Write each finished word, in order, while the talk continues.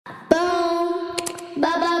Ba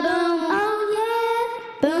ba boom, oh yeah,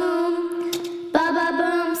 boom. Ba ba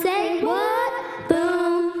boom, say what?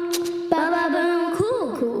 Boom. Ba ba boom,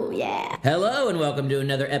 cool, cool, yeah. Hello and welcome to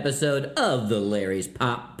another episode of the Larry's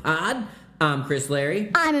Pop Pod. I'm Chris Larry.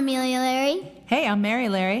 I'm Amelia Larry. Hey, I'm Mary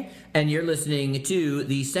Larry. And you're listening to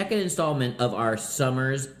the second installment of our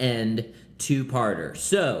Summer's End two-parter.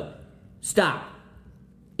 So, stop.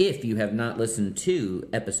 If you have not listened to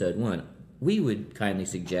episode 1, we would kindly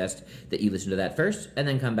suggest that you listen to that first and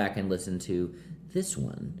then come back and listen to this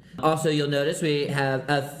one. Also, you'll notice we have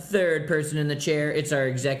a third person in the chair. It's our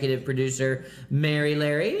executive producer, Mary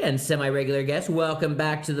Larry, and semi-regular guest. Welcome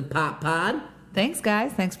back to the Pop Pod. Thanks,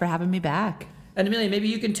 guys. Thanks for having me back. And Amelia, maybe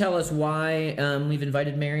you can tell us why we've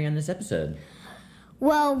invited Mary on this episode.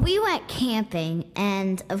 Well, we went camping,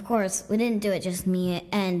 and of course, we didn't do it just me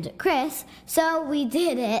and Chris, so we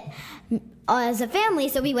did it as a family,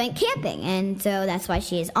 so we went camping, and so that's why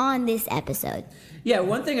she is on this episode. Yeah,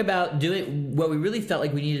 one thing about doing what we really felt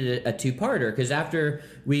like we needed a two-parter, because after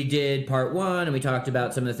we did part 1 and we talked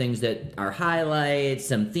about some of the things that are highlights,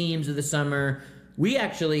 some themes of the summer, we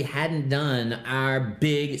actually hadn't done our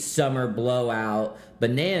big summer blowout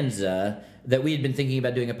bonanza that we had been thinking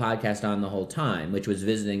about doing a podcast on the whole time, which was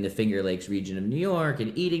visiting the Finger Lakes region of New York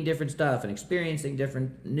and eating different stuff and experiencing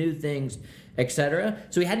different new things, etc.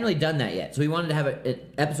 So we hadn't really done that yet. So we wanted to have an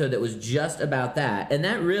episode that was just about that. And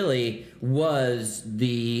that really was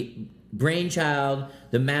the brainchild,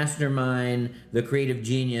 the mastermind, the creative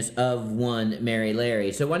genius of one Mary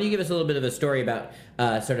Larry. So why don't you give us a little bit of a story about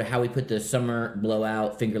sort of how we put the summer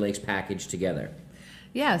blowout Finger Lakes package together?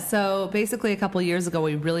 Yeah, so basically a couple years ago,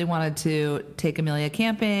 we really wanted to take Amelia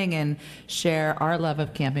camping and share our love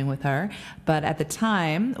of camping with her. But at the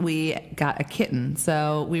time, we got a kitten.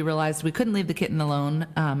 So we realized we couldn't leave the kitten alone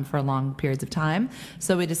for long periods of time.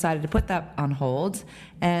 So we decided to put that on hold.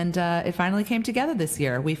 And it finally came together this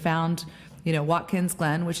year. We found Watkins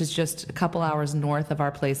Glen, which is just a couple hours north of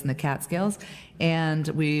our place in the Catskills. And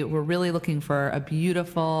we were really looking for a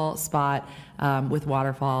beautiful spot with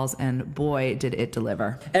waterfalls, and boy, did it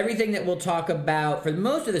deliver. Everything that we'll talk about for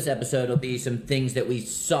most of this episode will be some things that we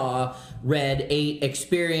saw, read, ate,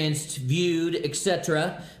 experienced, viewed,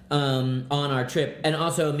 etc. On our trip. And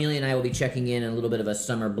also, Amelia and I will be checking in a little bit of a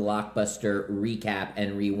summer blockbuster recap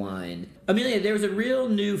and rewind. Amelia, there was a real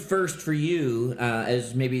new first for you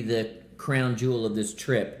as maybe the crown jewel of this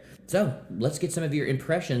trip. So let's get some of your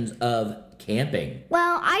impressions of camping.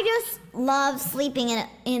 Well, I just love sleeping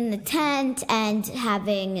in the tent and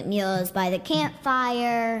having meals by the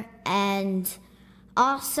campfire, and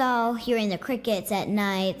also hearing the crickets at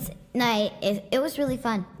night. It was really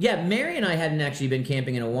fun. Yeah, Mary and I hadn't actually been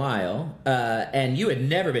camping in a while, and you had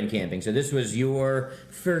never been camping, so this was your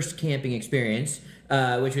first camping experience,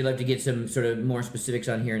 which we'd love to get some sort of more specifics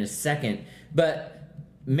on here in a second. But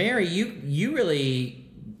Mary, you really,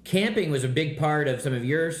 camping was a big part of some of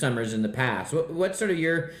your summers in the past. What's sort of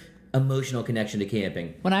your emotional connection to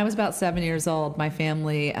camping? When I was about 7 years old, my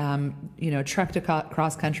family, trucked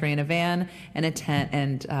across country in a van and a tent,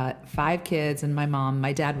 and 5 kids and my mom.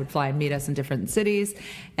 My dad would fly and meet us in different cities,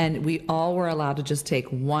 and we all were allowed to just take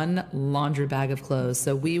one laundry bag of clothes.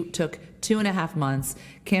 So we took 2.5 months,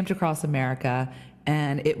 camped across America,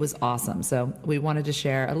 and it was awesome. So we wanted to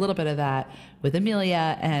share a little bit of that with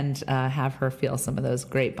Amelia and have her feel some of those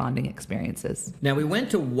great bonding experiences. Now, we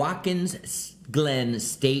went to Watkins Glen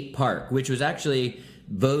State Park, which was actually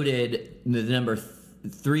voted the number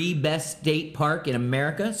 3 best state park in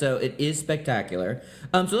America, so it is spectacular.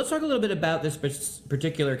 So let's talk a little bit about this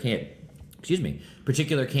particular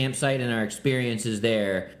campsite and our experiences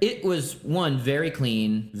there. It was, one, very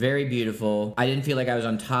clean, very beautiful. I didn't feel like I was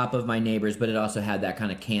on top of my neighbors, but it also had that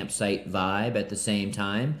kind of campsite vibe at the same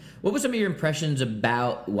time. What were some of your impressions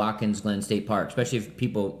about Watkins Glen State Park, especially if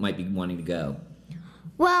people might be wanting to go?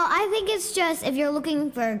 Well, I think it's just if you're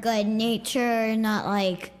looking for good nature, not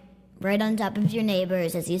like right on top of your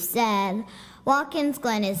neighbors, as you said. Watkins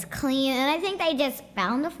Glen is clean, and I think they just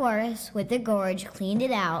found the forest with the gorge, cleaned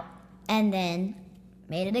it out, and then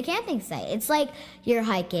made it a camping site. It's like you're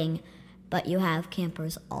hiking, but you have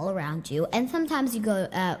campers all around you. And sometimes you go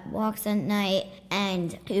walks at night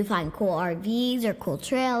and you find cool RVs or cool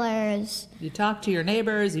trailers. You talk to your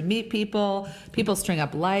neighbors, you meet people, people string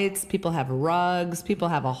up lights, people have rugs, people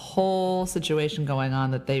have a whole situation going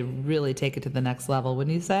on that they really take it to the next level,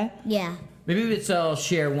 wouldn't you say? Yeah. Maybe let's all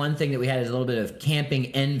share one thing that we had as a little bit of camping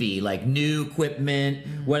envy, like new equipment,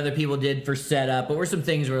 what other people did for setup. What were some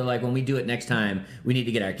things where, like, when we do it next time, we need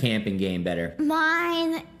to get our camping game better?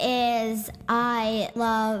 Mine is I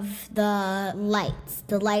love the lights.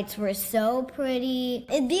 The lights were so pretty.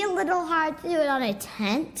 It'd be a little hard to do it on a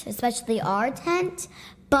tent, especially our tent.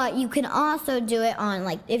 But you can also do it on,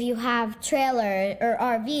 like, if you have trailer or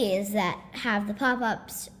RVs that have the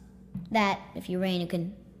pop-ups that if you rain, you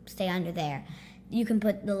can stay under there. You can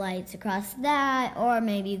put the lights across that, or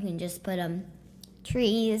maybe you can just put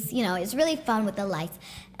trees. You know, it's really fun with the lights.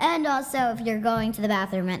 And also, if you're going to the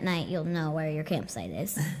bathroom at night, you'll know where your campsite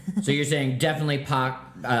is. So you're saying definitely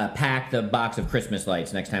pack the box of Christmas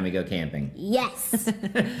lights next time we go camping. Yes.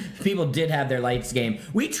 People did have their lights game.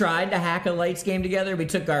 We tried to hack a lights game together. We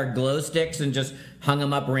took our glow sticks and just hung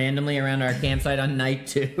them up randomly around our campsite on night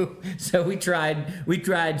 2. So we tried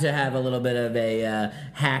to have a little bit of a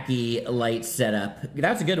hacky light setup.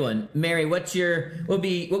 That's a good one. Mary, what was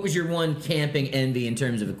your one camping envy in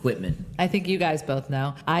terms of equipment? I think you guys both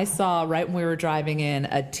know. I saw right when we were driving in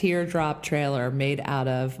a teardrop trailer made out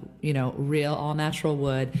of, real all natural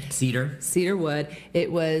wood. Cedar wood.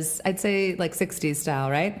 It was, I'd say, like 60s style,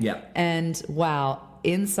 right? Yeah. And wow,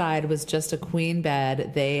 inside was just a queen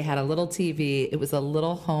bed. They had a little TV. It was a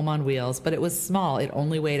little home on wheels, but it was small. It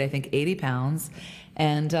only weighed, I think, 80 pounds.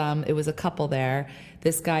 And it was a couple there.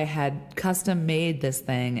 This guy had custom made this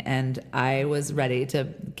thing, and I was ready to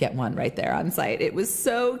get one right there on site. It was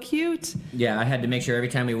so cute. Yeah, I had to make sure every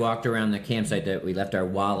time we walked around the campsite that we left our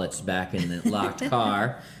wallets back in the locked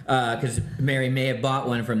car, because Mary may have bought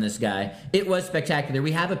one from this guy. It was spectacular.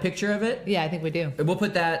 We have a picture of it. Yeah, I think we do. We'll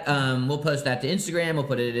put that. We'll post that to Instagram. We'll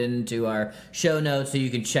put it into our show notes so you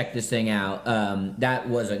can check this thing out. That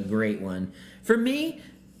was a great one. For me,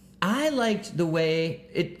 I liked the way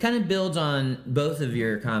it kind of builds on both of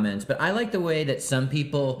your comments, but I like the way that some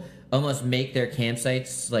people almost make their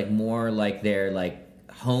campsites like more like their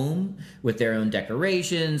home with their own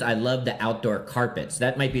decorations. I love the outdoor carpets.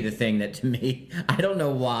 That might be the thing that, to me, I don't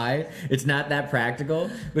know why it's not that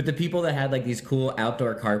practical, but the people that had like these cool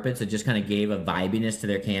outdoor carpets that just kind of gave a vibiness to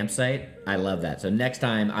their campsite, I love that. So next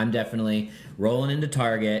time I'm definitely rolling into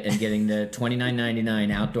Target and getting the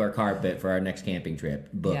 $29.99 outdoor carpet for our next camping trip.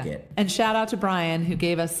 Book it. And shout out to Brian, who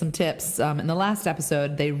gave us some tips in the last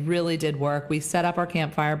episode. They really did work. We set up our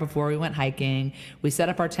campfire before we went hiking. We set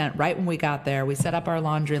up our tent right when we got there. We set up our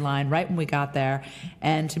laundry line right when we got there.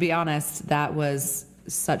 And to be honest, that was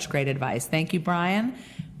such great advice. Thank you, Brian.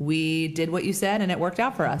 We did what you said, and it worked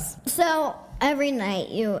out for us. So every night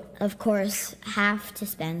you, of course, have to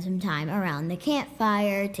spend some time around the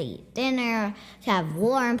campfire to eat dinner, to have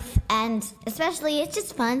warmth, and especially it's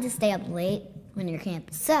just fun to stay up late when you're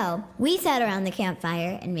camping. So we sat around the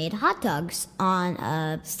campfire and made hot dogs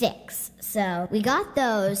on sticks. So we got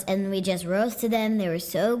those and we just roasted them. They were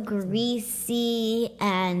so greasy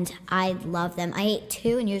and I love them. I ate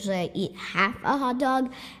 2 and usually I eat half a hot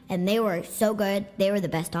dog and they were so good. They were the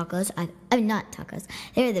best tacos. Not tacos.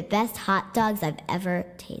 They were the best hot dogs I've ever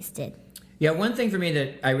tasted. Yeah, one thing for me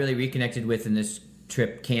that I really reconnected with in this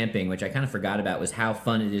trip camping, which I kind of forgot about, was how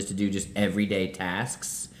fun it is to do just everyday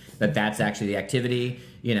tasks. That's actually the activity,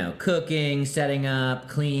 cooking, setting up,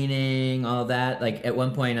 cleaning, all that. Like at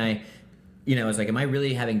one point I was like, am I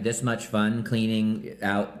really having this much fun cleaning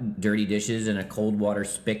out dirty dishes in a cold water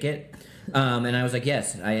spigot? And I was like,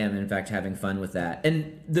 yes, I am in fact having fun with that.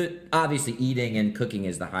 And obviously eating and cooking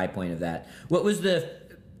is the high point of that.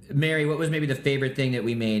 Mary, what was maybe the favorite thing that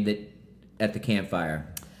we made at the campfire?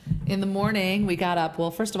 In the morning, we got up. Well,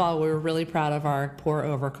 first of all, we were really proud of our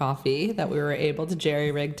pour-over coffee that we were able to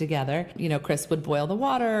jerry-rig together. Chris would boil the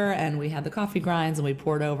water, and we had the coffee grinds, and we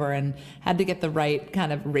poured over and had to get the right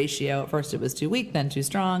kind of ratio. At first, it was too weak, then too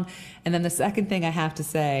strong. And then the second thing I have to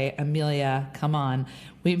say, Amelia, come on.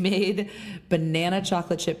 We made banana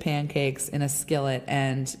chocolate chip pancakes in a skillet,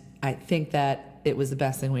 and I think that it was the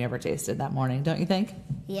best thing we ever tasted that morning. Don't you think?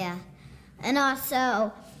 Yeah. And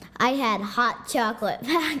also, I had hot chocolate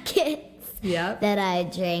packets that I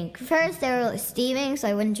drank. First, they were steaming, so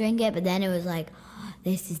I wouldn't drink it, but then it was like,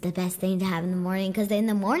 this is the best thing to have in the morning, because in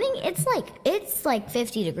the morning, it's like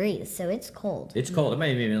 50 degrees, so it's cold. It's cold. It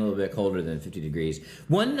might be even a little bit colder than 50 degrees.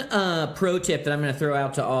 One pro tip that I'm going to throw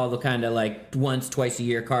out to all the kind of like once, twice a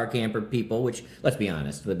year car camper people, which, let's be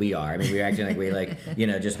honest, we are. I mean, we're acting like we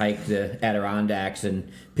just hiked the Adirondacks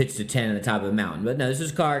and pitched a tent on the top of a mountain. But no, this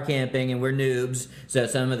is car camping and we're noobs, so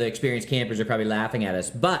some of the experienced campers are probably laughing at us.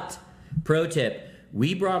 But, pro tip,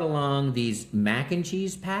 we brought along these mac and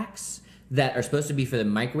cheese packs that are supposed to be for the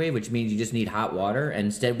microwave, which means you just need hot water. And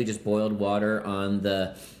instead, we just boiled water on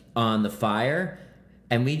the fire.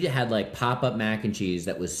 And we had like pop-up mac and cheese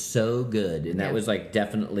that was so good, and that was like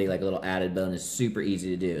definitely like a little added bonus, super easy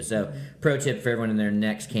to do. So pro tip for everyone in their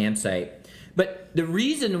next campsite. But the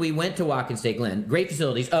reason we went to Watkins State Glen, great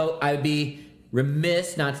facilities. Oh, I would be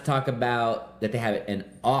remiss not to talk about that they have an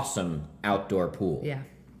awesome outdoor pool. Yeah.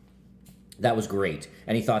 That was great.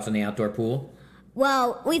 Any thoughts on the outdoor pool?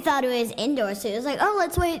 Well, we thought it was indoor, so it was like, oh,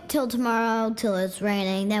 let's wait till tomorrow, till it's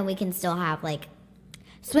raining, then we can still have, like,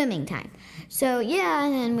 swimming time. So, yeah,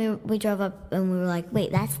 and then we drove up, and we were like,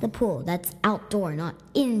 wait, that's the pool. That's outdoor, not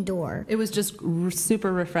indoor. It was just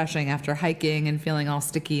super refreshing after hiking and feeling all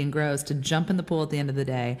sticky and gross to jump in the pool at the end of the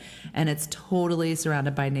day. And it's totally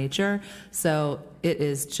surrounded by nature. So it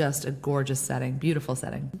is just a gorgeous setting, beautiful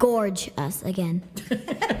setting. Gorge us again.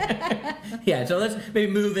 Yeah, so let's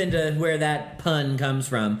maybe move into where that pun comes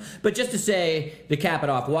from. But just to say, to cap it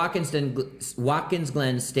off, Watkins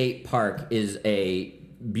Glen State Park is a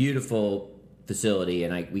beautiful facility,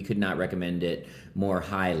 and we could not recommend it more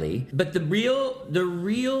highly. But the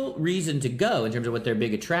real reason to go in terms of what their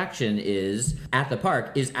big attraction is at the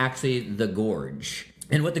park is actually the gorge.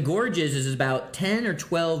 And what the gorge is about 10 or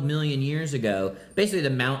 12 million years ago, basically the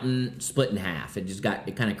mountain split in half.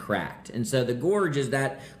 It kind of cracked. And so the gorge is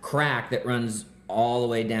that crack that runs all the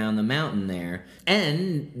way down the mountain there.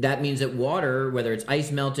 And that means that water, whether it's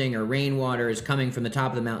ice melting or rainwater, is coming from the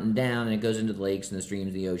top of the mountain down, and it goes into the lakes and the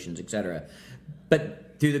streams, the oceans, etc.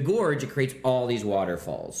 But through the gorge, it creates all these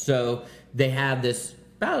waterfalls. So they have this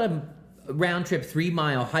about a round trip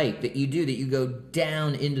 3-mile hike that you go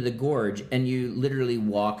down into the gorge, and you literally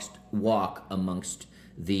walk amongst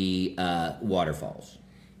the waterfalls.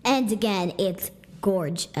 And again, it's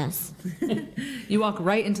gorge us. You walk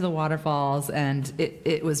right into the waterfalls, and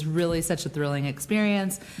it was really such a thrilling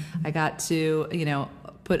experience. I got to,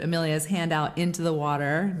 put Amelia's hand out into the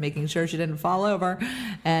water, making sure she didn't fall over,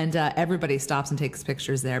 and everybody stops and takes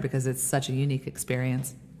pictures there because it's such a unique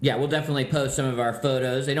experience. Yeah, we'll definitely post some of our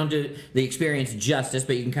photos. They don't do the experience justice,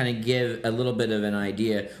 but you can kind of give a little bit of an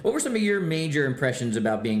idea. What were some of your major impressions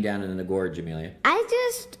about being down in the gorge, Amelia?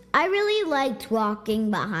 I really liked walking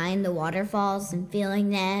behind the waterfalls and feeling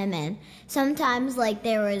them, and sometimes like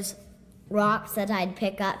there was rocks that I'd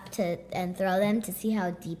pick up and throw them to see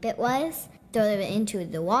how deep it was. Throw them into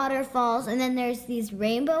the waterfalls, and then there's these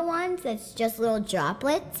rainbow ones that's just little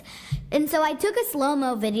droplets. And so I took a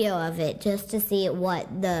slow-mo video of it just to see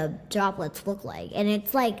what the droplets look like. And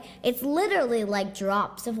it's literally like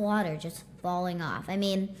drops of water just falling off. I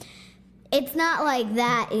mean, it's not like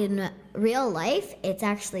that in real life. It's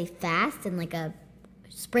actually fast and like a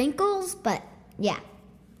sprinkles, but yeah.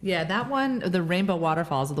 Yeah, that one, the Rainbow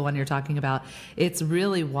Waterfalls, the one you're talking about, it's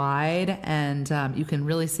really wide, and you can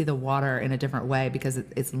really see the water in a different way because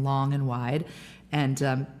it's long and wide.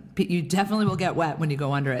 And you definitely will get wet when you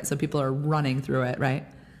go under it, so people are running through it, right?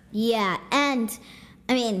 Yeah, and,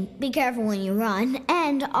 I mean, be careful when you run.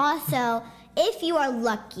 And also, if you are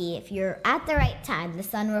lucky, if you're at the right time, the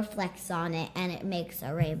sun reflects on it and it makes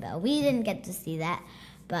a rainbow. We didn't get to see that,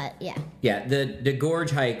 but yeah. Yeah, the gorge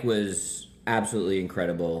hike was absolutely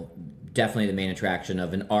incredible. Definitely the main attraction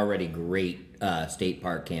of an already great state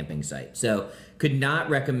park camping site. So could not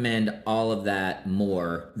recommend all of that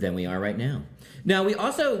more than we are right now. Now, we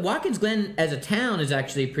also, Watkins Glen as a town is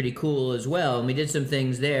actually pretty cool as well, and we did some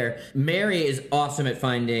things there. Mary is awesome at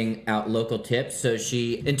finding out local tips, so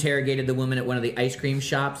she interrogated the woman at one of the ice cream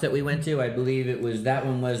shops that we went to. I believe that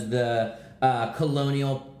one was the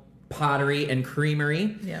Colonial Pottery and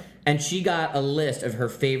Creamery. Yep. And she got a list of her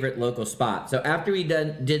favorite local spots. So after we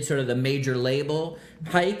did sort of the major label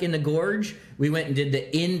hike in the gorge, we went and did the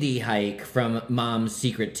indie hike from Mom's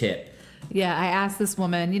secret tip. Yeah, I asked this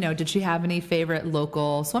woman, did she have any favorite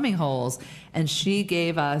local swimming holes? And she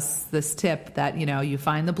gave us this tip that, you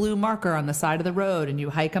find the blue marker on the side of the road and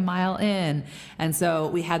you hike a mile in. And so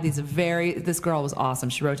we had this girl was awesome.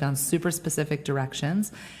 She wrote down super specific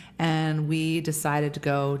directions. And we decided to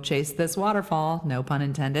go chase this waterfall, no pun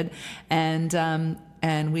intended. And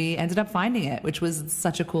we ended up finding it, which was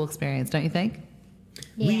such a cool experience, don't you think?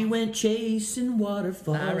 Yeah. We went chasing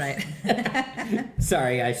waterfalls. All right.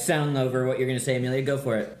 Sorry, I sound over what you're going to say, Amelia. Go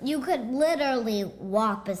for it. You could literally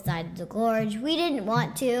walk beside the gorge. We didn't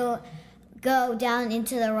want to go down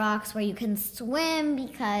into the rocks where you can swim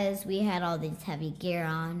because we had all these heavy gear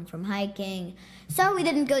on from hiking. So we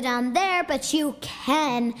didn't go down there, but you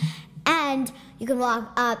can. And you can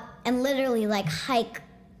walk up and literally like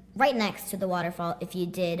right next to the waterfall if you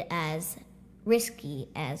did as risky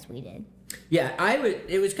as we did. Yeah,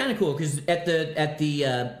 it was kind of cool because at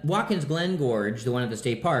the Watkins Glen Gorge, the one at the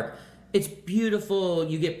state park, it's beautiful.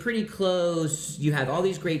 You get pretty close. You have all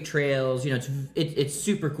these great trails. You know, it's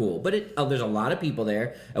super cool. But there's a lot of people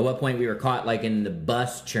there. At what point we were caught like in the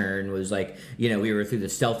bus churn was like, you know, we were through the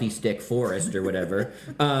selfie stick forest or whatever.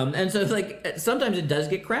 And so it's like sometimes it does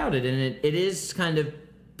get crowded, and it is kind of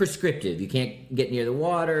prescriptive. You can't get near the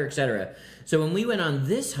water, etc. So when we went on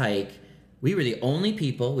this hike, we were the only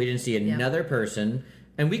people. We didn't see another person,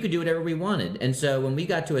 and we could do whatever we wanted. And so when we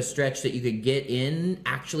got to a stretch that you could get in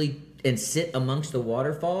actually and sit amongst the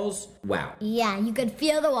waterfalls, wow. Yeah, you could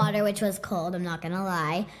feel the water, which was cold, I'm not gonna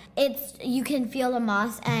lie. You can feel the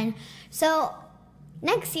moss, and so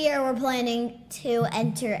next year we're planning to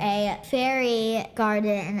enter a fairy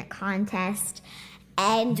garden contest,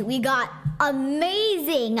 and we got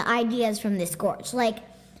amazing ideas from this gorge. Like,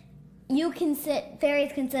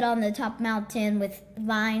 fairies can sit on the top mountain with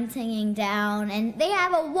vines hanging down, and they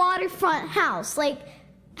have a waterfront house. Like,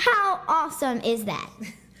 how awesome is that?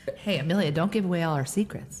 Hey, Amelia, don't give away all our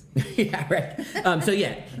secrets. Yeah, right. So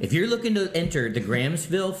yeah, if you're looking to enter the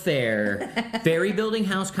Grahamsville Fair Fairy Building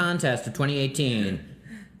House Contest of 2018,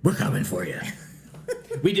 we're coming for you.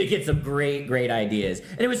 We did get some great ideas.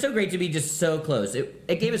 And it was so great to be just so close.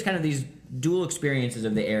 It gave us kind of these dual experiences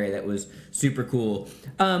of the area that was super cool.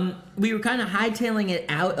 We were kind of hightailing it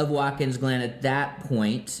out of Watkins Glen at that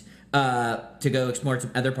point to go explore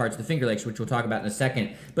some other parts of the Finger Lakes, which we'll talk about in a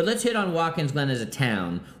second. But let's hit on Watkins Glen as a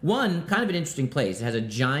town. One, kind of an interesting place. It has a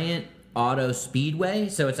giant auto speedway,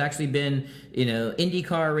 so it's actually been, you know,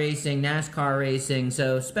 IndyCar racing, NASCAR racing.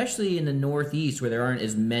 So especially in the Northeast where there aren't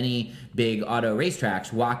as many big auto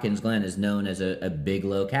racetracks, Watkins Glen is known as a big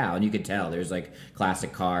locale, and you could tell there's like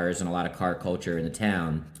classic cars and a lot of car culture in the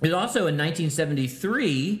town. It also in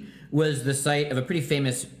 1973 was the site of a pretty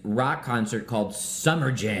famous rock concert called Summer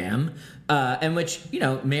Jam, in which, you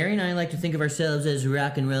know, Mary and I like to think of ourselves as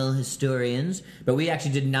rock and roll historians, but we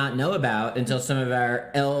actually did not know about until some of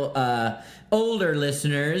our older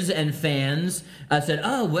listeners and fans said,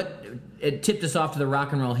 oh, it tipped us off to the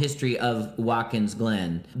rock and roll history of Watkins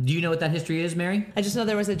Glen. Do you know what that history is, Mary? I just know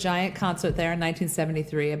there was a giant concert there in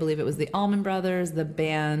 1973. I believe it was the Allman Brothers, the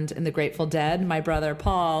band, and the Grateful Dead. My brother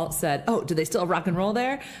Paul said, oh, do they still rock and roll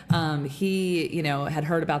there? He, you know, had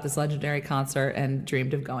heard about this legendary concert and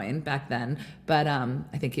dreamed of going back then, but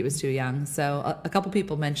I think he was too young. So a couple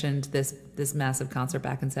people mentioned this massive concert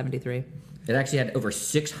back in 73. It actually had over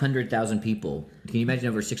 600,000 people. Can you imagine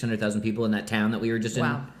over 600,000 people in that town that we were just in?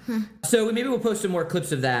 Wow. So maybe we'll post some more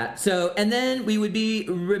clips of that. So, and then we would be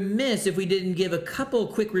remiss if we didn't give a couple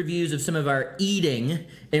quick reviews of some of our eating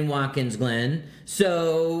in Watkins Glen.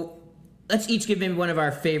 So let's each give maybe one of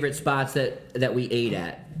our favorite spots that we ate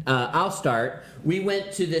at. I'll start. We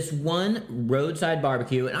went to this one roadside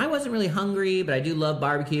barbecue, and I wasn't really hungry, but I do love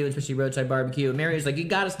barbecue, especially roadside barbecue. And Mary was like, you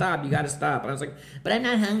gotta stop. And I was like, but I'm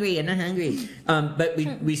not hungry. But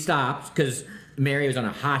we stopped because Mary was on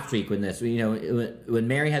a hot streak with this. You know, when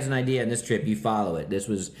Mary has an idea on this trip, you follow it. This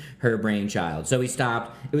was her brainchild. So we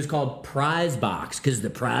stopped. It was called Prize Box because the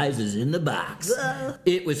prize is in the box.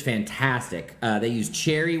 It was fantastic. They used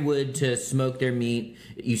cherry wood to smoke their meat.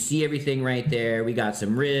 You see everything right there. We got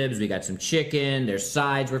some ribs. We got some chicken. Their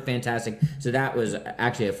sides were fantastic. So that was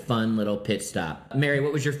actually a fun little pit stop. Mary,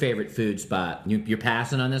 what was your favorite food spot? You're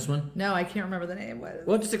passing on this one? No, I can't remember the name.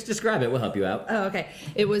 Well, just describe it. We'll help you out. Oh, okay.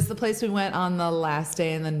 It was the place we went on the last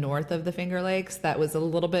day in the north of the Finger Lakes. That was a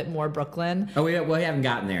little bit more Brooklyn. Oh, we haven't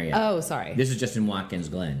gotten there yet. Oh, sorry. This is just in Watkins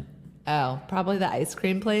Glen. Oh, probably the ice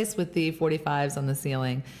cream place with the 45s on the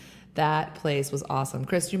ceiling. That place was awesome.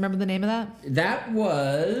 Chris, do you remember the name of that? That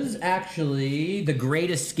was actually The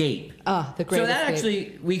Great Escape. Oh, The Great Escape. So that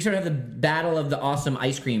actually, we sort of have the battle of the awesome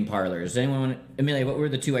ice cream parlors. Anyone want to, Amelia, what were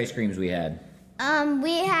the two ice creams we had?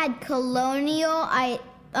 We had Colonial,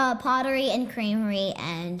 Pottery and Creamery,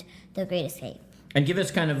 and The Great Escape. And give us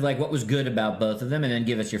kind of like what was good about both of them, and then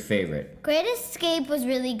give us your favorite. Great Escape was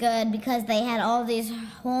really good because they had all these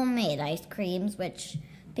homemade ice creams, which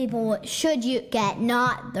people should get,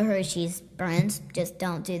 not the Hershey's brands. Just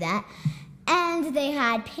don't do that. And they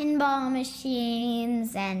had pinball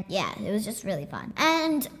machines, and yeah, it was just really fun.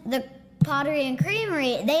 And the Pottery and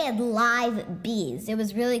Creamery, they had live bees. It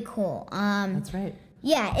was really cool. That's right.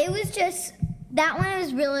 Yeah, it was just, that one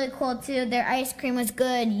was really cool too. Their ice cream was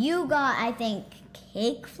good. You got, I think,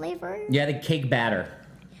 cake flavor? Yeah, the cake batter.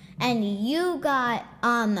 And you got,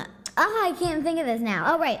 I can't think of this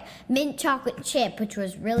now. Oh, right, mint chocolate chip, which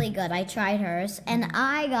was really good. I tried hers. And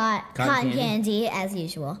I got cotton candy, as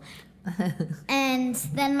usual. And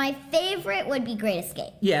then my favorite would be Great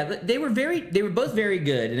Escape. Yeah, they were both very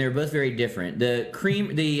good, and they were both very different.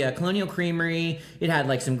 The Colonial Creamery, it had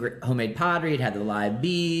like some homemade pottery. It had the live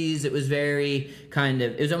bees. It was very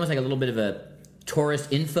it was almost like a little bit of a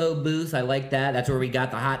tourist info booth. I like that. That's where we got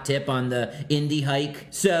the hot tip on the indie hike.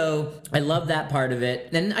 So I love that part of it.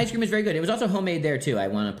 And ice cream is very good. It was also homemade there too. I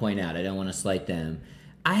want to point out. I don't want to slight them.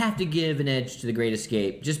 I have to give an edge to the Great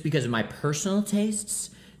Escape just because of my personal tastes.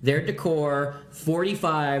 Their decor,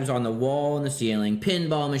 45s on the wall and the ceiling,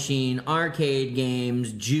 pinball machine, arcade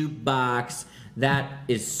games, jukebox. That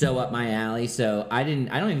is so up my alley. So I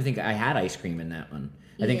don't even think I had ice cream in that one.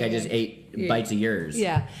 I think I just ate bites of yours.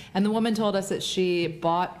 Yeah, and the woman told us that she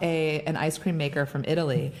bought an ice cream maker from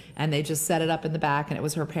Italy, and they just set it up in the back, and it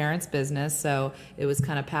was her parents' business, so it was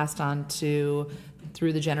kind of passed on through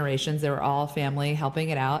the generations. They were all family helping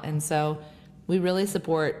it out, and so we really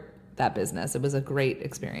support that business. It was a great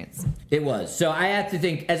experience. It was. So I have to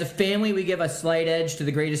think, as a family, we give a slight edge to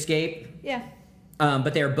The Great Escape. Yeah.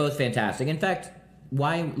 But they are both fantastic. In fact,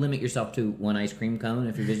 why limit yourself to one ice cream cone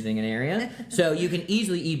if you're visiting an area? So you can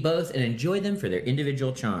easily eat both and enjoy them for their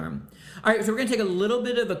individual charm. All right, so we're going to take a little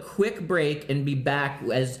bit of a quick break and be back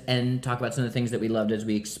and talk about some of the things that we loved as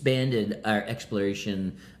we expanded our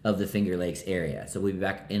exploration of the Finger Lakes area. So we'll be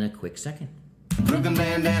back in a quick second. Brooklyn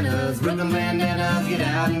bandanas, get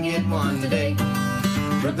out and get one today.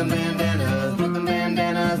 Brooklyn bandanas,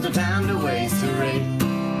 no time to waste, hooray.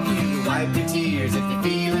 You can wipe your tears if you're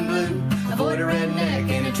feeling blue. Avoid a redneck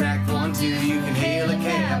and attract one too. You can hail a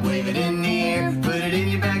cab, wave it in the air, put it in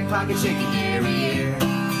your back pocket, shake it year to year. You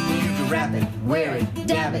can wrap it, wear it,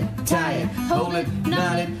 dab it, tie it, hold it,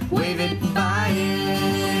 knot it, wave it, buy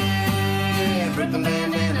it. Brooklyn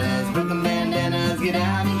bandanas, get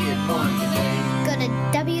out and get one today. Go to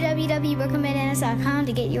www.brooklynbananas.com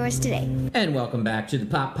to get yours today. And welcome back to the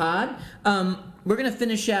Pop Pod. We're going to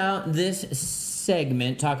finish out this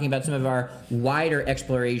segment talking about some of our wider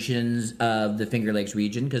explorations of the Finger Lakes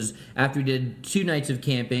region, because after we did 2 nights of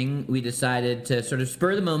camping, we decided to sort of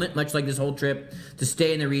spur the moment, much like this whole trip, to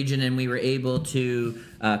stay in the region, and we were able to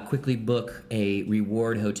quickly book a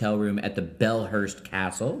reward hotel room at the Bellhurst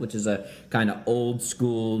Castle, which is a kind of old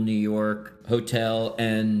school New York hotel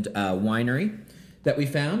and winery that we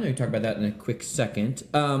found. We can talk about that in a quick second,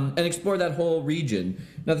 and explore that whole region.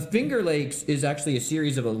 Now, the Finger Lakes is actually a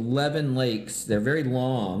series of 11 lakes. They're very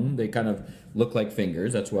long. They kind of look like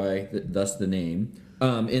fingers. That's why, thus the name.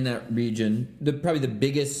 In that region, probably the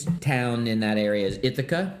biggest town in that area is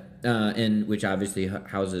Ithaca, which obviously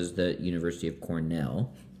houses the University of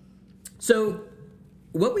Cornell. So,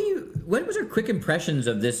 what was your quick impressions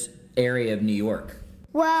of this area of New York?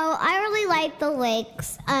 Well, I really like the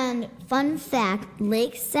lakes, and fun fact,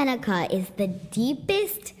 Lake Seneca is the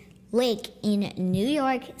deepest lake in New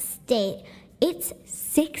York State. It's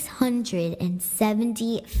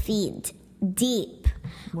 670 feet deep,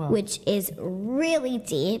 Wow. which is really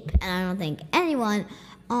deep, and I don't think anyone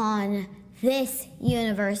on this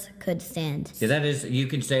universe could stand. Yeah, that is, you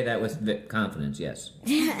can say that with confidence, yes.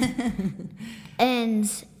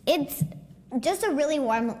 And it's just a really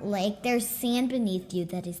warm lake. There's sand beneath you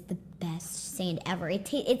that is the best sand ever.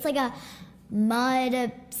 It's like a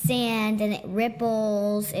mud sand, and it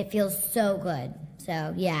ripples. It feels so good.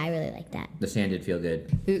 So, yeah, I really like that. The sand did feel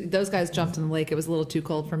good. Those guys jumped in the lake. It was a little too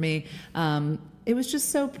cold for me. It was just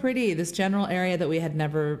so pretty, this general area that we had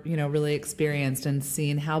never, really experienced, and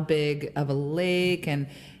seen how big of a lake and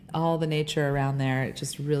all the nature around there. It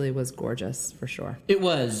just really was gorgeous, for sure. It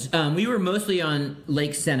was. We were mostly on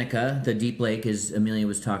Lake Seneca, the deep lake, as Amelia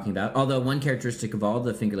was talking about. Although one characteristic of all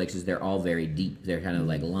the Finger Lakes is they're all very deep. They're kind of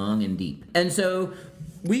like long and deep. And so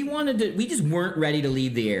we just weren't ready to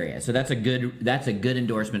leave the area. So that's a good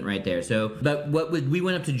endorsement right there. So, but we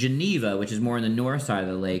went up to Geneva, which is more on the north side of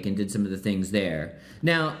the lake, and did some of the things there.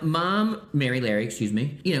 Now, Mary Larry,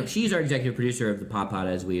 she's our executive producer of the Pop Pod,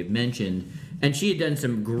 as we have mentioned. And she had done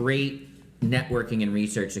some great networking and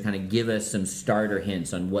research to kind of give us some starter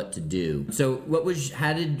hints on what to do. So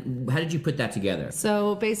how did you put that together?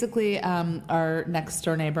 So basically, our next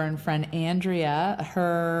door neighbor and friend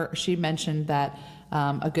Andrea, she mentioned that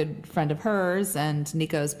a good friend of hers and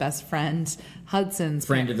Nico's best friend, Hudson's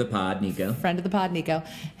friend of the pod, Nico.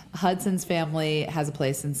 Hudson's family has a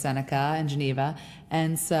place in Seneca and Geneva,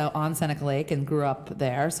 and so on Seneca Lake, and grew up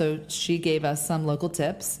there. So she gave us some local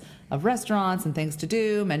tips of restaurants and things to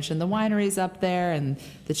do, mentioned the wineries up there and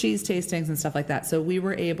the cheese tastings and stuff like that. So we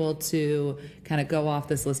were able to kind of go off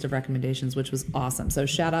this list of recommendations, which was awesome. So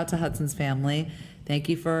shout out to Hudson's family. thank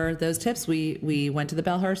you for those tips. We went to the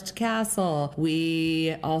Belhurst Castle.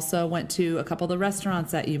 We also went to a couple of the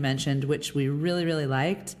restaurants that you mentioned, which we really, really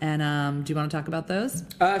liked. And do you want to talk about those?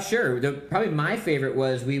 Sure. Probably my favorite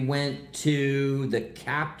was we went to the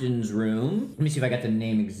Captain's Room. Let me see if I got the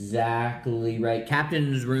name exactly right.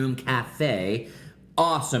 Captain's Room Cafe.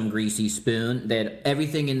 Awesome greasy spoon. They had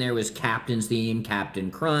everything in there was Captain's theme. Captain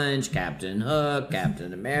Crunch, Captain Hook,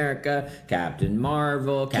 Captain America, Captain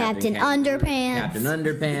Marvel, Captain Underpants. Captain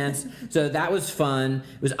Underpants. So that was fun.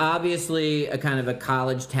 It was obviously a kind of a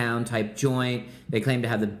college town type joint. They claim to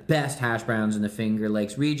have the best hash browns in the Finger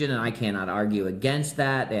Lakes region, and I cannot argue against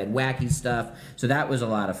that. They had wacky stuff, so that was a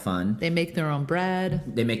lot of fun. They make their own bread.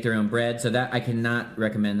 So that I cannot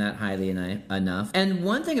recommend that highly enough. And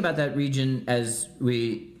one thing about that region, as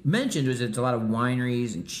we mentioned, was it's a lot of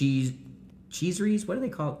wineries and cheeseries. What do they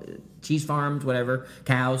call it? Cheese farms, whatever,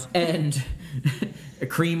 cows, and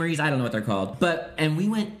creameries. I don't know what they're called. And we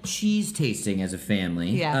went cheese tasting as a family.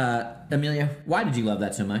 Yeah. Amelia, why did you love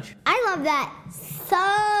that so much? I love that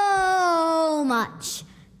so much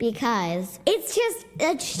because it's just,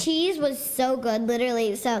 the cheese was so good,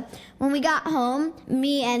 literally. So when we got home,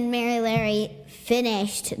 me and Mary Larry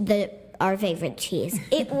finished our favorite cheese.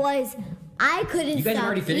 It was, I couldn't You guys stop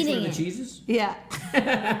already finished one eating of the it. cheeses?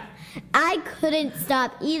 Yeah. I couldn't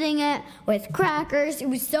stop eating it with crackers. It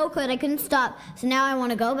was so good, I couldn't stop. So now I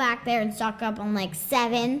want to go back there and stock up on like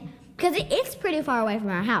 7. Because it's pretty far away from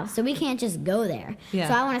our house, so we can't just go there. Yeah.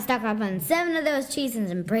 So I want to stock up on 7 of those cheeses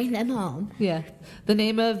and bring them home. Yeah. The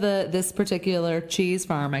name of this particular cheese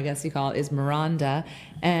farm, I guess you call it, is Miranda,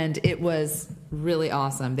 and it was really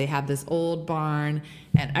awesome. They have this old barn,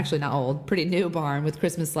 and actually not old, pretty new barn with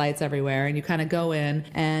Christmas lights everywhere, and you kind of go in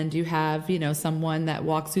and you have, someone that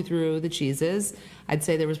walks you through the cheeses. I'd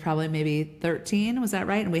say there was probably maybe 13, was that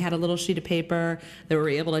right? And we had a little sheet of paper that we were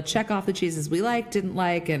able to check off the cheeses we liked, didn't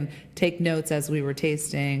like, and take notes as we were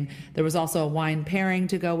tasting. There was also a wine pairing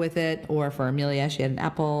to go with it, or for Amelia, she had an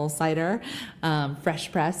apple cider, fresh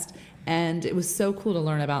pressed. And it was so cool to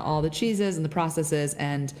learn about all the cheeses and the processes,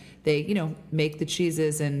 and they, make the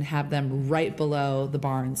cheeses and have them right below the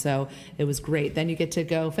barn. So it was great. Then you get to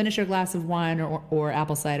go finish your glass of wine or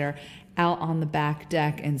apple cider out on the back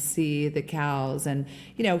deck and see the cows and,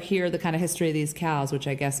 hear the kind of history of these cows, which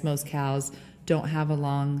I guess most cows don't have a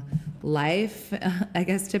long life, I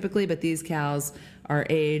guess typically, but these cows are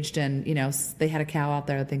aged, and they had a cow out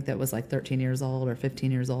there I think that was like 13 years old or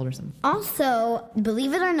 15 years old or something. Also,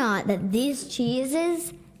 believe it or not, that these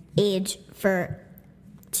cheeses age for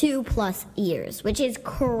 2+ years, which is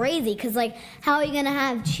crazy, because how are you going to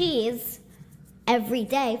have cheese every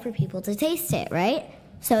day for people to taste it, right?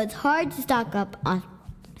 So it's hard to stock up on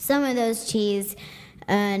some of those cheese.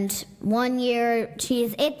 And 1 year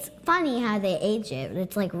cheese, it's funny how they age it.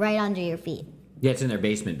 It's right under your feet. Yeah, it's in their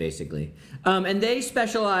basement, basically. And they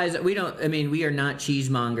specialize, we are not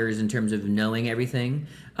cheesemongers in terms of knowing everything,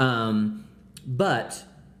 but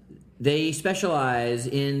they specialize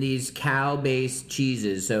in these cow-based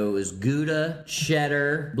cheeses. So it was Gouda,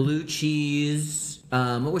 cheddar, blue cheese.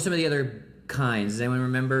 What were some of the other kinds? Does anyone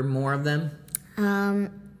remember more of them?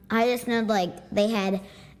 I just know, they had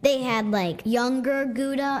younger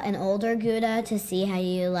Gouda and older Gouda to see how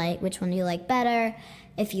you which one you like better,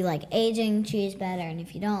 if you like aging cheese better, and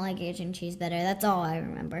if you don't like aging cheese better. That's all I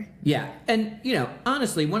remember. Yeah, and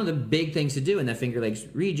honestly, one of the big things to do in the Finger Lakes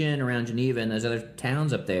region around Geneva and those other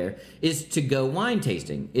towns up there is to go wine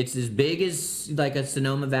tasting. It's as big as a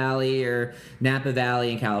Sonoma Valley or Napa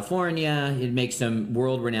Valley in California. It makes some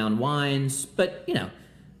world-renowned wines, but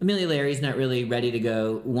Amelia Larry's not really ready to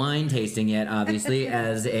go wine tasting yet, obviously,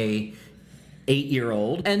 as a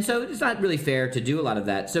 8-year-old. And so it's not really fair to do a lot of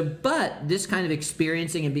that. So, but this kind of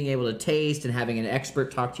experiencing and being able to taste and having an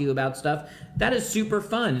expert talk to you about stuff, that is super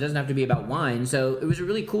fun. It doesn't have to be about wine. So it was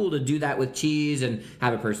really cool to do that with cheese and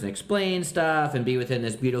have a person explain stuff and be within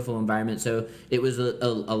this beautiful environment. So it was a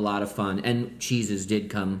lot of fun. And cheeses did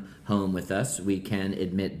come home with us. We can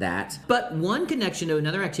admit that. But one connection to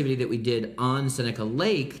another activity that we did on Seneca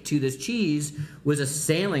Lake to this cheese was a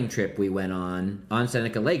sailing trip we went on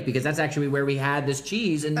Seneca Lake, because that's actually where we had this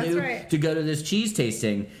cheese and knew to go to this cheese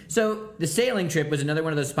tasting. So the sailing trip was another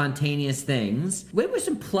one of those spontaneous things. What were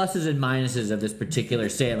some pluses and minuses of this particular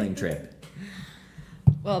sailing trip?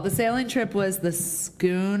 Well, the sailing trip was the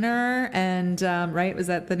Schooner, and right, was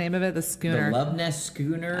that the name of it? The Schooner. The Love Nest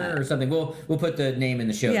Schooner or something. We'll put the name in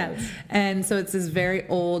the show notes. And so it's this very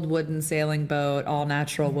old wooden sailing boat, all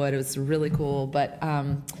natural wood. It was really cool, but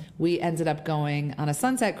we ended up going on a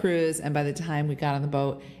sunset cruise, and by the time we got on the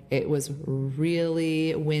boat, it was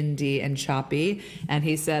really windy and choppy. And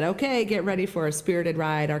he said, okay, get ready for a spirited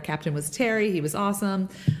ride. Our captain was Terry. He was awesome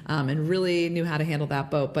and really knew how to handle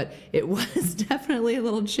that boat. But it was definitely a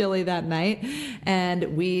little chilly that night,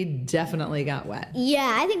 and we definitely got wet.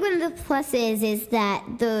 Yeah, I think one of the pluses is that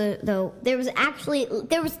there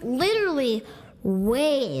was literally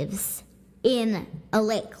waves in a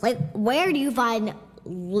lake. Like, where do you find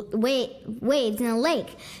waves in a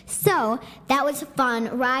lake? So that was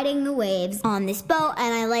fun, riding the waves on this boat,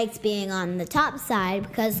 and I liked being on the top side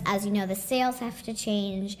because, as you know, the sails have to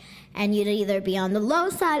change and you'd either be on the low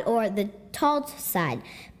side or the tall side.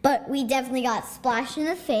 But we definitely got splashed in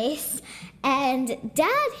the face, and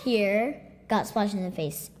Dad here got splashed in the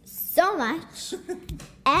face so much,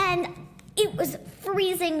 and it was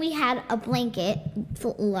freezing. We had a blanket,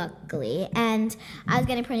 luckily, and I was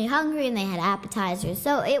getting pretty hungry, and they had appetizers.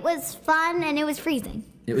 So it was fun, and it was freezing.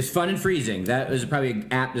 It was fun and freezing. That was probably an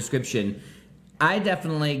apt description. I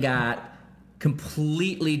definitely got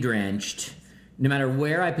completely drenched. No matter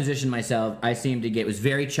where I positioned myself, I seemed to get, it was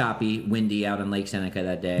very choppy, windy out on Lake Seneca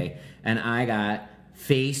that day, and I got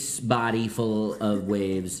body full of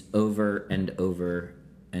waves over and over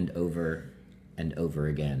and over and over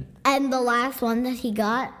again. And the last one that he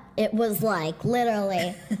got, it was like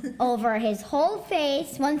literally over his whole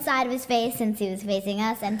face, one side of his face, since he was facing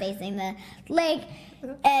us and facing the lake,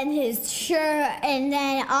 and his shirt, and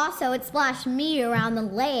then also it splashed me around the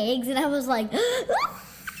legs, and I was like,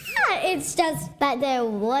 it's just that there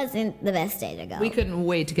wasn't the best day to go. We couldn't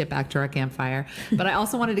wait to get back to our campfire. But I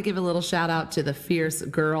also wanted to give a little shout out to the fierce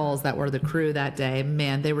girls that were the crew that day.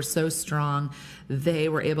 Man, they were so strong. They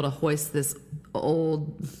were able to hoist this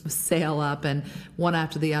old sail up, and one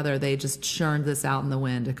after the other, they just churned this out in the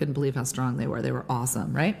wind. I couldn't believe how strong they were. They were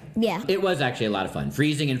awesome, right? Yeah. It was actually a lot of fun.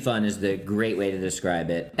 Freezing and fun is the great way to describe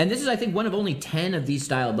it. And this is, I think, one of only 10 of these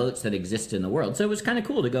style boats that exist in the world. So it was kind of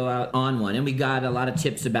cool to go out on one. And we got a lot of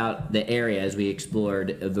tips about the area as we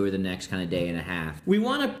explored over the next kind of day and a half. We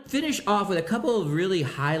want to finish off with a couple of really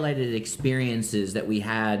highlighted experiences that we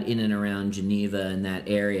had in and around Geneva and that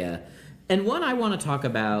area. And one I want to talk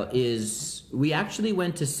about is we actually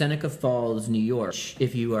went to Seneca Falls, New York.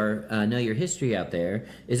 If you know your history out there,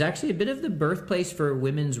 is actually a bit of the birthplace for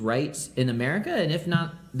women's rights in America, and if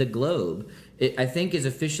not the globe. It, I think, is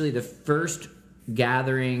officially the first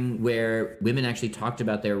gathering where women actually talked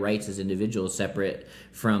about their rights as individuals separate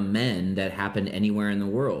from men that happened anywhere in the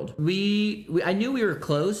world. I knew we were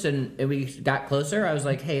close, and we got closer. I was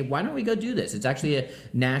like, hey, why don't we go do this? It's actually a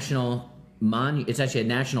national it's actually a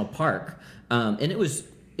national park, and it was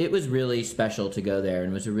really special to go there,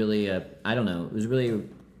 and it was a really I don't know, it was a really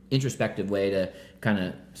introspective way to kind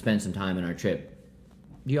of spend some time on our trip.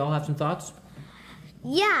 Do you all have some thoughts?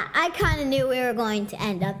 Yeah, I kind of knew we were going to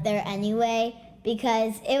end up there anyway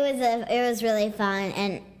because it was really fun,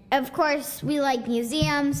 and of course we like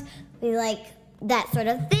museums, we like that sort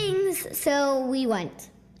of things, so we went.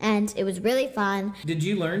 And it was really fun. Did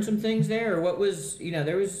you learn some things there, or what was,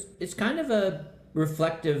 it's kind of a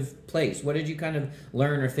reflective place. What did you kind of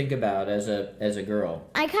learn or think about as a girl?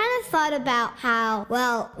 I kind of thought about how,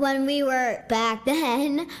 well, when we were back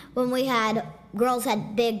then, when girls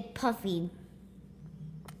had big puffy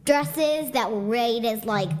dresses that were rated as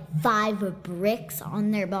like 5 bricks on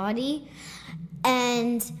their body.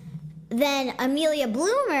 And then Amelia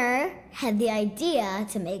Bloomer had the idea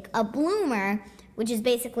to make a bloomer, which is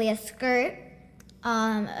basically a skirt,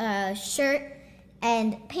 a shirt,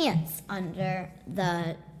 and pants under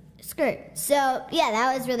the skirt. So, yeah,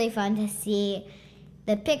 that was really fun to see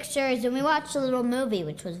the pictures, and we watched a little movie,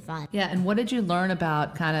 which was fun. Yeah, and what did you learn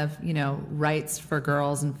about kind of, rights for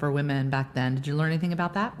girls and for women back then? Did you learn anything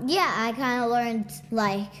about that? Yeah, I kind of learned,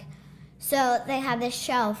 so they had this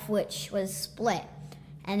shelf which was split,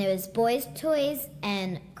 and it was boys' toys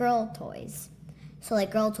and girl toys. So,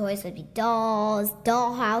 girl toys would be dolls,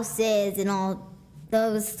 doll houses, and all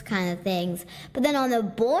those kind of things. But then on the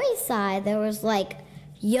boys' side, there was,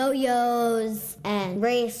 yo-yos and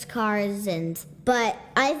race cars. But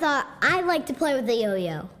I thought I'd like to play with the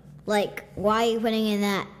yo-yo. Why are you putting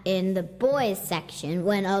that in the boys' section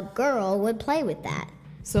when a girl would play with that?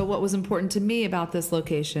 So what was important to me about this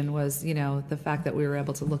location was, the fact that we were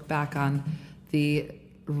able to look back on the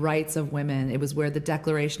rights of women. It was where the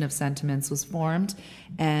Declaration of Sentiments was formed.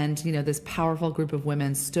 And, you know, this powerful group of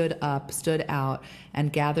women stood up, stood out,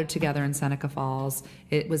 and gathered together in Seneca Falls.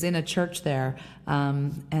 It was in a church there.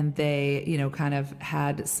 And they, you know, kind of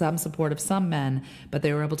had some support of some men, but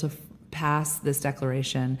they were able to pass this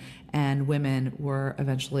declaration, and women were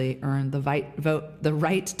eventually earned the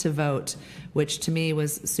right to vote, which to me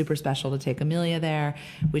was super special to take Amelia there.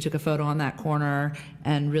 We took a photo on that corner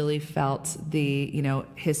and really felt the, you know,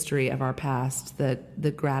 history of our past,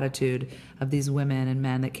 the gratitude of these women and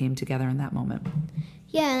men that came together in that moment.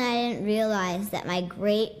 Yeah, and I didn't realize that my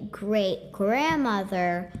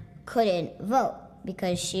great-great-grandmother couldn't vote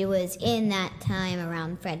because she was in that time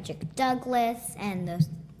around Frederick Douglass and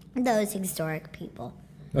those historic people.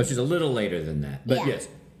 Oh, she's a little later than that. But yeah. Yes,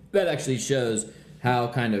 that actually shows how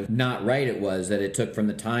kind of not right it was that it took from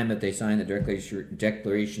the time that they signed the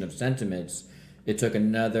Declaration of Sentiments, it took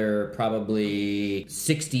another probably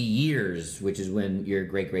 60 years, which is when your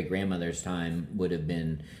great-great-grandmother's time would have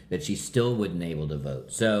been, that she still wasn't able to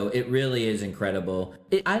vote. So it really is incredible.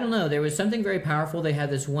 I don't know, there was something very powerful. They had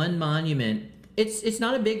this one monument. It's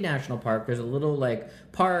not a big national park. There's a little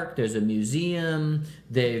park. There's a museum.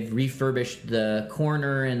 They've refurbished the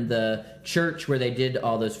corner in the church where they did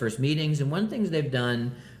all those first meetings. And one of the things they've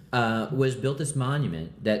done was built this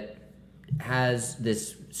monument that has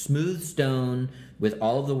this smooth stone with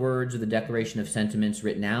all of the words of the Declaration of Sentiments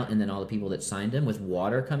written out, and then all the people that signed them with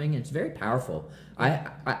water coming. It's very powerful.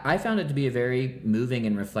 I found it to be a very moving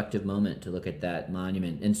and reflective moment to look at that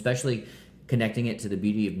monument, and especially connecting it to the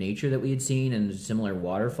beauty of nature that we had seen and a similar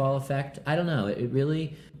waterfall effect. I don't know. It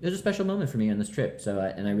was a special moment for me on this trip. So,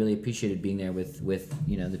 and I really appreciated being there with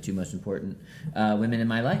you know, the two most important women in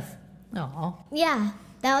my life. Aw. Yeah,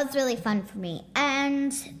 that was really fun for me.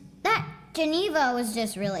 And that Geneva was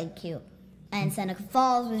just really cute. And Seneca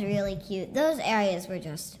Falls was really cute. Those areas were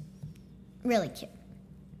just really cute.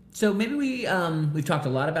 So maybe we've talked a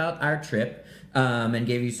lot about our trip and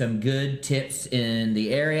gave you some good tips in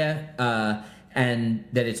the area, and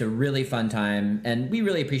that it's a really fun time. And we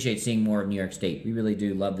really appreciate seeing more of New York State. We really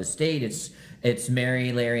do love the state. It's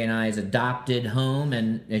Mary, Larry, and I's adopted home,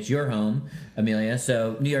 and it's your home, Amelia.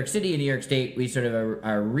 So New York City and New York State, we sort of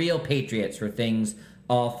are real patriots for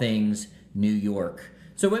all things New York.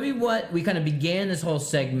 So maybe what we kind of began this whole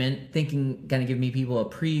segment thinking, kind of giving people a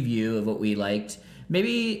preview of what we liked.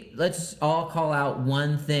 Maybe let's all call out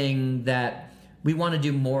one thing that we want to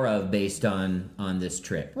do more of based on this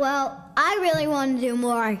trip. Well, I really want to do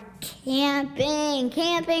more camping,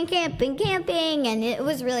 and it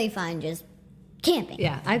was really fun just camping.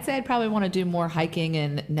 Yeah, I'd say I'd probably want to do more hiking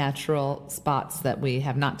in natural spots that we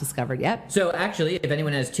have not discovered yet. So actually, if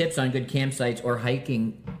anyone has tips on good campsites or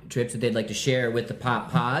hiking trips that they'd like to share with the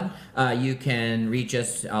Pop Pod, you can reach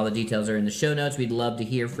us. All the details are in the show notes. We'd love to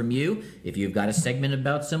hear from you. If you've got a segment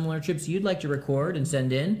about similar trips you'd like to record and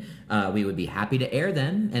send in, we would be happy to air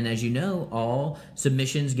them. And as you know, all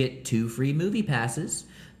submissions get 2 free movie passes.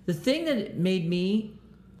 The thing that made me,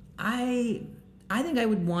 I think I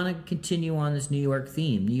would want to continue on this New York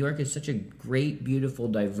theme. New York is such a great, beautiful,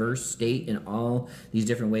 diverse state in all these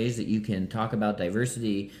different ways that you can talk about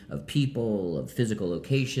diversity of people, of physical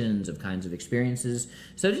locations, of kinds of experiences.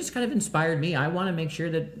 So it just kind of inspired me. I want to make sure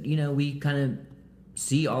that, you know, we kind of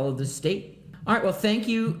see all of the state. All right, well, thank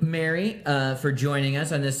you, Mary, for joining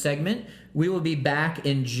us on this segment. We will be back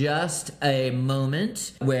in just a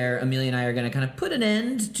moment where Amelia and I are going to kind of put an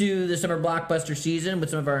end to the summer blockbuster season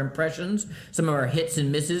with some of our impressions, some of our hits and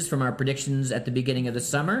misses from our predictions at the beginning of the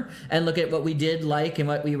summer, and look at what we did like and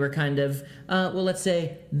what we were kind of, well, let's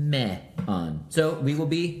say, meh on. So we will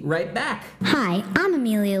be right back. Hi, I'm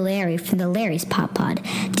Amelia Larry from the Larry's Pop Pod.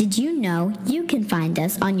 Did you know you can find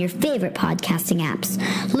us on your favorite podcasting apps?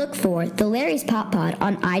 Look for the Larry's Pop Pod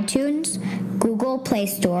on iTunes, Google Play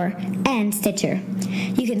Store, and Stitcher.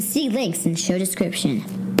 You can see links in the show description.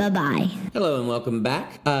 Bye-bye. Hello and welcome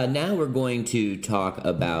back. Now we're going to talk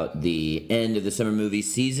about the end of the summer movie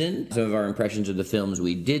season, some of our impressions of the films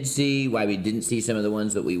we did see, why we didn't see some of the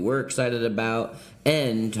ones that we were excited about,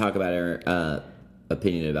 and talk about our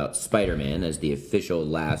opinion about Spider-Man as the official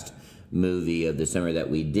last movie of the summer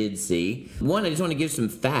that we did see. One, I just want to give some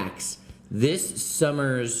facts. This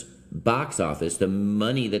summer's box office, the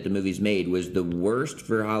money that the movies made, was the worst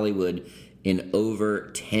for Hollywood in over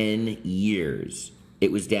 10 years. It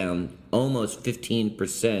was down almost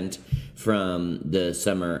 15% from the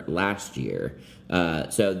summer last year.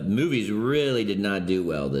 So movies really did not do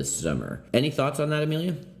well this summer. Any thoughts on that,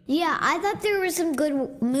 Amelia? Yeah, I thought there were some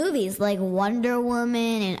good movies like Wonder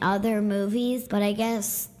Woman and other movies, but I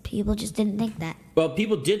guess people just didn't think that. Well,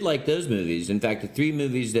 people did like those movies. In fact, the 3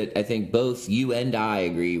 movies that I think both you and I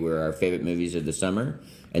agree were our favorite movies of the summer,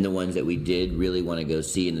 and the ones that we did really want to go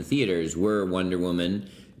see in the theaters, were Wonder Woman,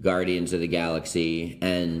 Guardians of the Galaxy,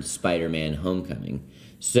 and Spider-Man Homecoming.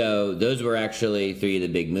 So those were actually 3 of the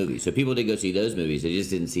big movies. So people did go see those movies. They just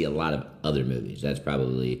didn't see a lot of other movies. That's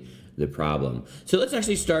probably the problem. So let's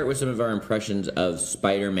actually start with some of our impressions of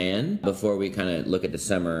Spider-Man before we kind of look at the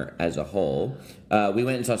summer as a whole. We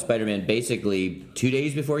went and saw Spider-Man basically 2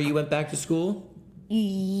 days before you went back to school.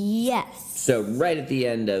 Yes. So right at the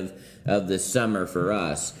end of the summer for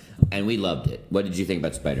us, and we loved it. What did you think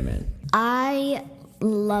about Spider-Man? I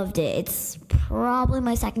loved it. It's probably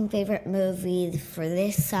my second favorite movie for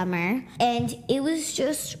this summer. And it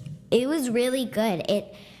was really good.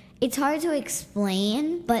 It's hard to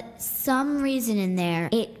explain, but some reason in there,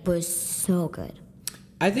 it was so good.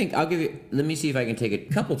 I think let me see if I can take a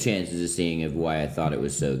couple chances of seeing of why I thought it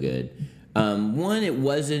was so good. One, it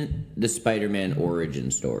wasn't the Spider-Man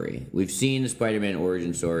origin story. We've seen the Spider-Man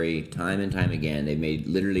origin story time and time again. They've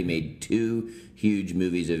literally made 2 huge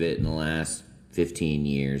movies of it in the last 15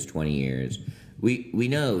 years, 20 years. We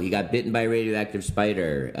know he got bitten by a radioactive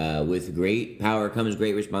spider. With great power comes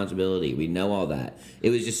great responsibility. We know all that. It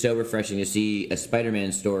was just so refreshing to see a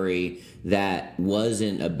Spider-Man story that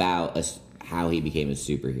wasn't about how he became a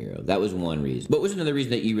superhero. That was one reason. What was another reason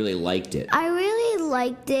that you really liked it? I really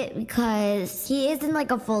liked it because he isn't like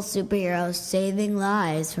a full superhero saving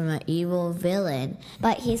lives from an evil villain,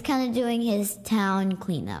 but he's kind of doing his town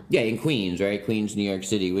cleanup. Yeah, in Queens, right? Queens, New York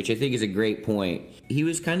City, which I think is a great point. He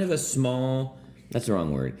was kind of a small... That's the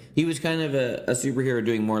wrong word. He was kind of a superhero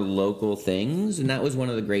doing more local things, and that was one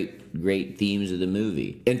of the great themes of the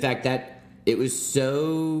movie. In fact, it was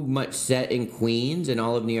so much set in Queens and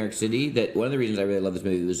all of New York City that one of the reasons I really love this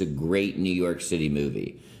movie, it was a great New York City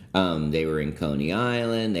movie. They were in Coney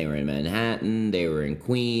Island, they were in Manhattan, they were in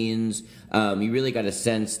Queens. You really got a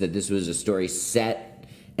sense that this was a story set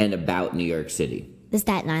and about New York City. The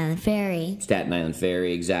Staten Island Ferry. Staten Island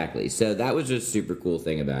Ferry, exactly. So that was just a super cool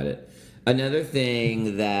thing about it. Another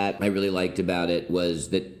thing that I really liked about it was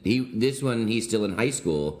that he's still in high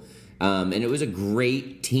school, and it was a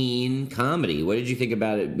great teen comedy. What did you think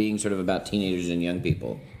about it being sort of about teenagers and young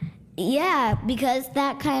people? Yeah, because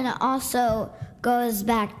that kind of also goes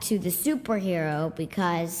back to the superhero,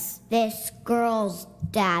 because this girl's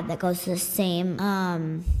dad that goes to the same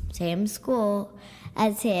school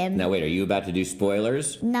as him. Now wait, are you about to do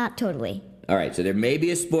spoilers? Not totally. All right, so there may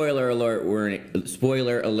be a spoiler alert warning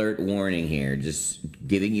here. Just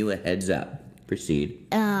giving you a heads up. Proceed.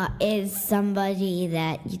 Is somebody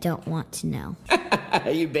that you don't want to know.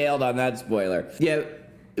 You bailed on that spoiler. Yeah,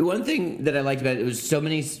 one thing that I liked about it was so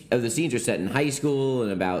many of the scenes are set in high school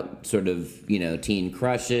and about sort of, teen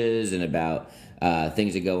crushes and about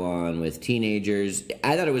things that go on with teenagers.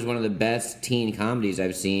 I thought it was one of the best teen comedies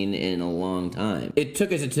I've seen in a long time. It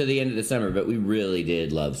took us until the end of the summer, but we really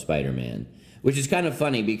did love Spider-Man. Which is kind of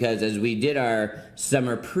funny because as we did our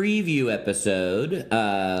summer preview episode,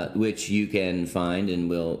 which you can find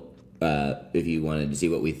and we'll, if you wanted to see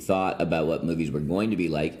what we thought about what movies were going to be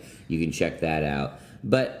like, you can check that out.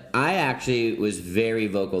 But I actually was very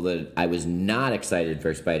vocal that I was not excited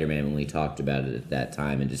for Spider-Man when we talked about it at that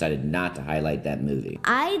time and decided not to highlight that movie.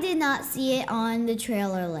 I did not see it on the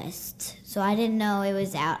trailer list, so I didn't know it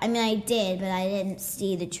was out. I mean, I did, but I didn't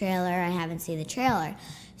see the trailer. I haven't seen the trailer.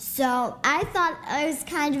 So I thought I was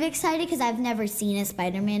kind of excited because I've never seen a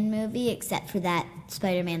Spider-Man movie except for that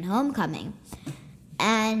Spider-Man Homecoming.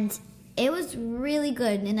 And it was really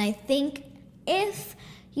good. And I think if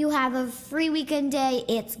you have a free weekend day,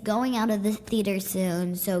 it's going out of the theater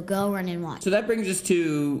soon. So go run and watch. So that brings us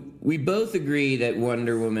to, we both agree that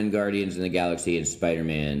Wonder Woman, Guardians of the Galaxy, and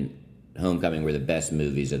Spider-Man Homecoming were the best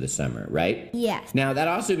movies of the summer, right? Yes. Now that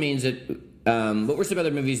also means that what were some other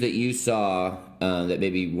movies that you saw that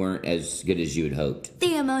maybe weren't as good as you had hoped? The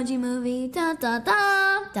Emoji Movie. Da, da,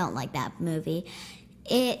 da. Don't like that movie.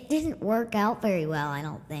 It didn't work out very well, I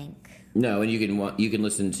don't think. No, and you can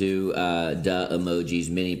listen to Da Emoji's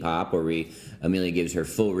Mini Pop, where Amelia gives her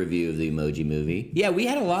full review of the Emoji Movie. Yeah, we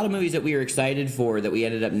had a lot of movies that we were excited for that we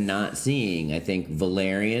ended up not seeing. I think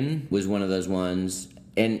Valerian was one of those ones.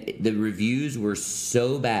 And the reviews were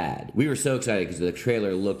so bad. We were so excited because the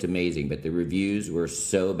trailer looked amazing, but the reviews were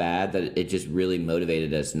so bad that it just really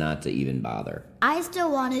motivated us not to even bother. I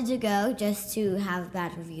still wanted to go just to have a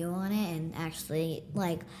bad review on it and actually,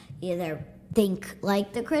 either think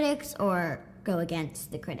like the critics or go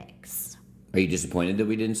against the critics. Are you disappointed that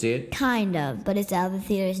we didn't see it? Kind of, but it's out of the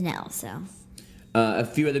theaters now, so. A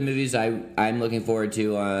few other movies I'm looking forward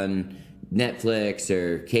to on Netflix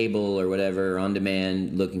or cable or whatever, on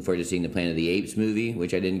demand, looking forward to seeing the Planet of the Apes movie,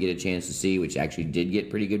 which I didn't get a chance to see, which actually did get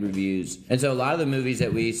pretty good reviews. And so a lot of the movies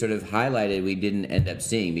that we sort of highlighted, we didn't end up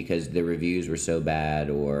seeing because the reviews were so bad.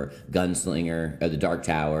 Or Gunslinger, or The Dark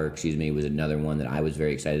Tower, was another one that I was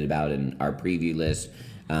very excited about in our preview list,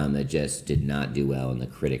 that just did not do well, and the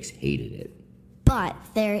critics hated it. But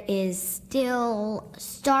there is still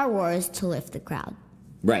Star Wars to lift the crowd.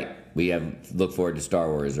 Right. We look forward to Star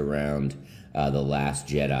Wars around The Last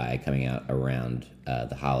Jedi coming out around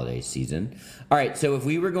the holiday season. All right, so if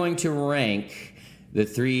we were going to rank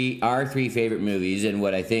our three favorite movies, and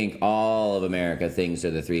what I think all of America thinks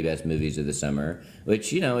are the three best movies of the summer,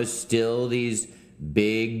 which, is still these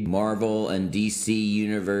big Marvel and DC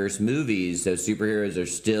universe movies, so superheroes are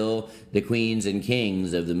still the queens and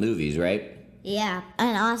kings of the movies, right? Yeah,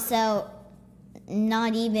 and also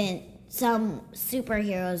not even some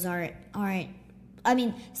superheroes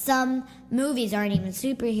some movies aren't even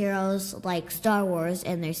superheroes like Star Wars,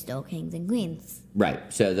 and they're still kings and queens.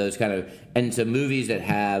 Right. So those so movies that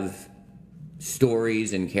have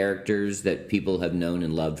stories and characters that people have known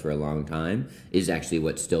and loved for a long time is actually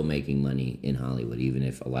what's still making money in Hollywood, even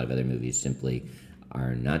if a lot of other movies simply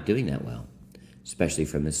are not doing that well, especially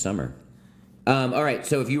from this summer. All right,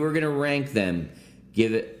 so if you were going to rank them,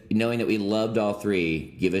 knowing that we loved all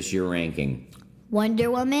three, give us your ranking.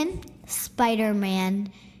 Wonder Woman,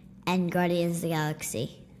 Spider-Man, and Guardians of the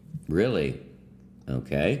Galaxy. Really?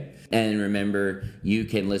 Okay. And remember, you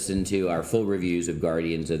can listen to our full reviews of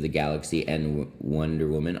Guardians of the Galaxy and Wonder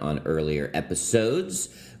Woman on earlier episodes,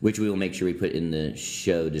 which we will make sure we put in the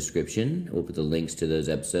show description. We'll put the links to those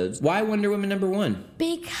episodes. Why Wonder Woman number 1?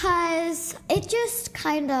 Because it just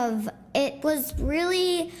it was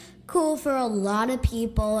really cool for a lot of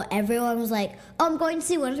people. Everyone was like, oh, I'm going to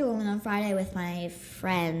see Wonder Woman on Friday with my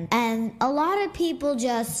friend. And a lot of people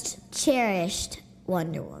just cherished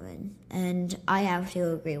Wonder Woman. And I have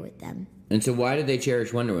to agree with them. And so why did they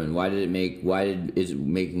cherish Wonder Woman? Is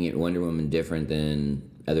making it Wonder Woman different than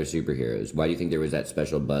other superheroes? Why do you think there was that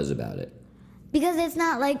special buzz about it? Because it's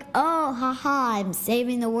not like, oh, haha, I'm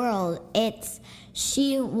saving the world.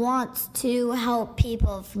 She wants to help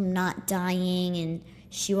people from not dying, and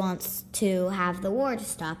she wants to have the war to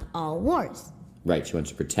stop all wars. Right, she wants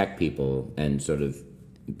to protect people and sort of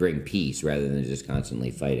bring peace rather than just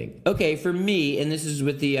constantly fighting. Okay, for me, and this is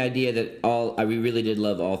with the idea that we really did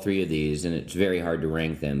love all three of these, and it's very hard to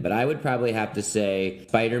rank them, but I would probably have to say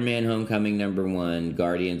Spider-Man Homecoming number 1,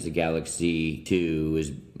 Guardians of the Galaxy 2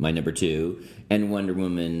 is my number 2, and Wonder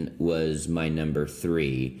Woman was my number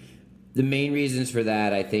 3. The main reasons for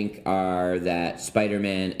that, I think, are that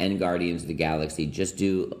Spider-Man and Guardians of the Galaxy just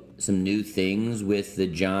do some new things with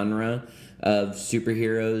the genre of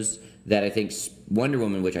superheroes that I think Wonder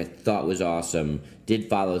Woman, which I thought was awesome, did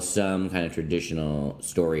follow some kind of traditional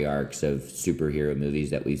story arcs of superhero movies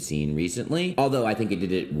that we've seen recently. Although I think it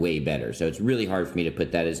did it way better. So it's really hard for me to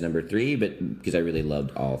put that as number 3, but because I really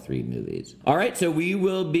loved all 3 movies. All right, so we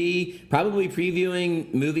will be probably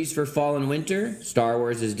previewing movies for fall and winter. Star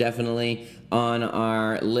Wars is definitely on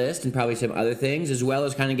our list, and probably some other things, as well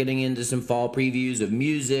as kind of getting into some fall previews of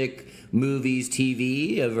music, movies,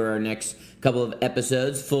 TV over our next couple of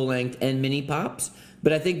episodes, full-length and mini pops.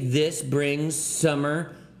 But I think this brings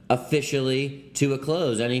summer officially to a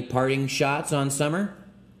close. Any parting shots on summer?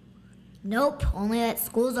 Nope, only that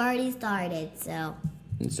school's already started, so.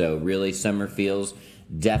 And so really summer feels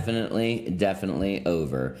definitely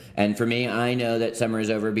over. And for me, I know that summer is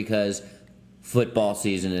over because football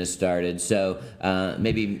season has started. So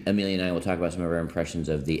maybe Amelia and I will talk about some of our impressions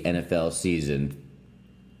of the NFL season.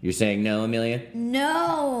 You're saying no, Amelia?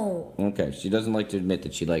 No. Okay, she doesn't like to admit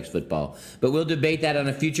that she likes football. But we'll debate that on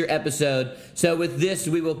a future episode. So with this,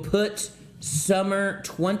 we will put summer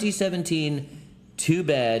 2017 to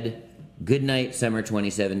bed. Good night, summer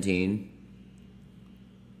 2017.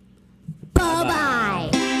 Bye-bye.